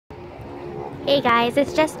Hey guys,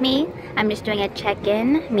 it's just me. I'm just doing a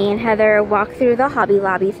check-in. Me and Heather walked through the Hobby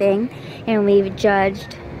Lobby thing and we've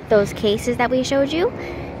judged those cases that we showed you.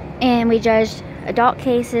 And we judged adult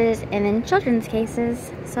cases and then children's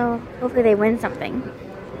cases. So hopefully they win something.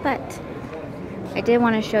 But I did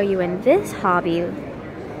want to show you in this hobby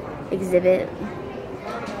exhibit.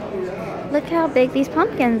 Look how big these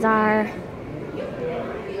pumpkins are.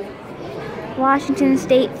 Washington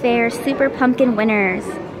State Fair Super Pumpkin winners.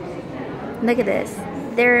 Look at this.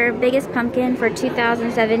 Their biggest pumpkin for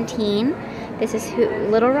 2017. This is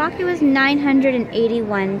Little Rock. It was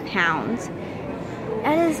 981 pounds.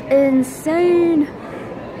 That is insane.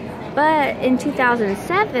 But in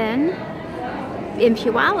 2007, in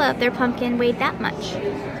Puyallup, their pumpkin weighed that much.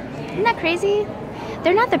 Isn't that crazy?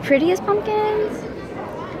 They're not the prettiest pumpkins.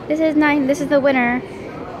 This is the winner.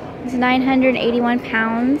 It's 981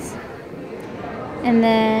 pounds. And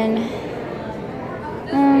then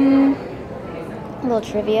a little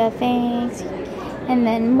trivia things, and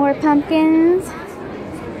then more pumpkins.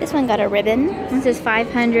 This one got a ribbon. This is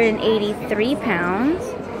 583 pounds.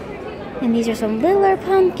 And these are some littler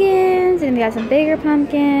pumpkins, and we got some bigger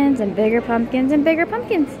pumpkins, and bigger pumpkins, and bigger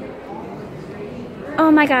pumpkins.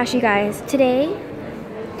 Oh my gosh, you guys, today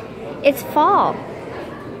it's fall.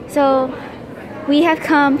 So we have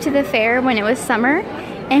come to the fair when it was summer,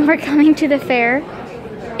 and we're coming to the fair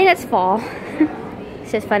and it's fall.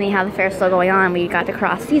 It's just funny how the fair's still going on. We got to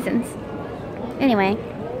cross seasons. Anyway,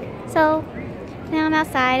 so now I'm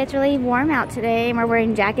outside. It's really warm out today, and we're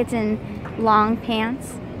wearing jackets and long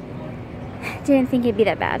pants. Didn't think it'd be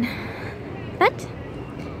that bad. But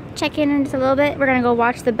check in just a little bit. We're gonna go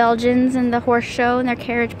watch the Belgians and the horse show and their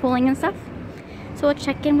carriage pulling and stuff. So we'll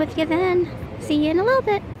check in with you then. See you in a little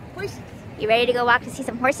bit. Horses. You ready to go walk to see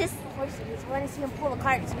some horses? Horses. I want to see them pull the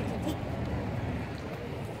cart so we can take.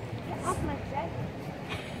 Get off my bed.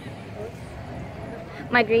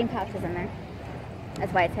 My green pouch is in there.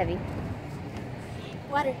 That's why it's heavy.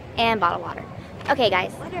 Water. And bottled water. Okay,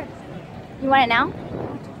 guys. Water. You want it now?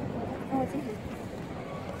 Oh, it's easy.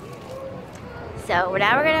 So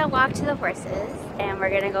now we're gonna walk to the horses, and we're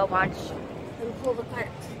gonna go watch. And pull the cart.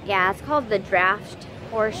 Yeah, it's called the Draft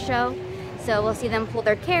Horse Show. So we'll see them pull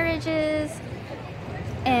their carriages,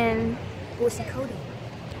 and We'll see Cody.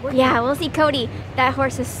 yeah, we'll see Cody. That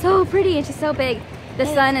horse is so pretty and she's so big. The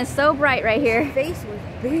sun is so bright right here. His face was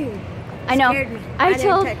big. I know. Scared me.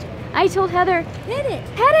 I told Heather, Pet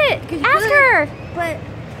it. pet it, ask her. But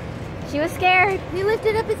She was scared. he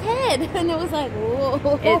lifted up his head and it was like,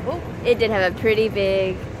 whoa. It did have a pretty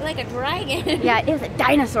big, Like a dragon. yeah, it was a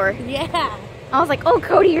dinosaur. Yeah. I was like, oh,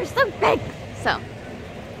 Cody, you're so big. So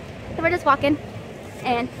we're just walking.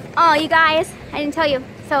 And, oh, you guys, I didn't tell you.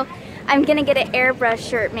 So I'm going to get an airbrush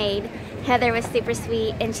shirt made. Heather was super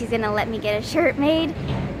sweet, and she's going to let me get a shirt made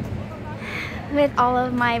with all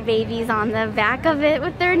of my babies on the back of it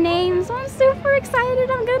with their names. So I'm super excited.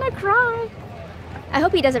 I'm going to cry. I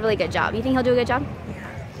hope he does a really good job. You think he'll do a good job?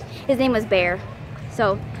 His name was Bear.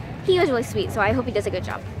 So he was really sweet, so I hope he does a good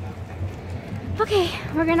job. Okay,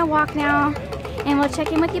 we're going to walk now, and we'll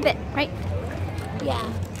check in with you a bit, right?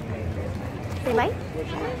 Yeah. Say bye.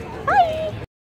 Bye.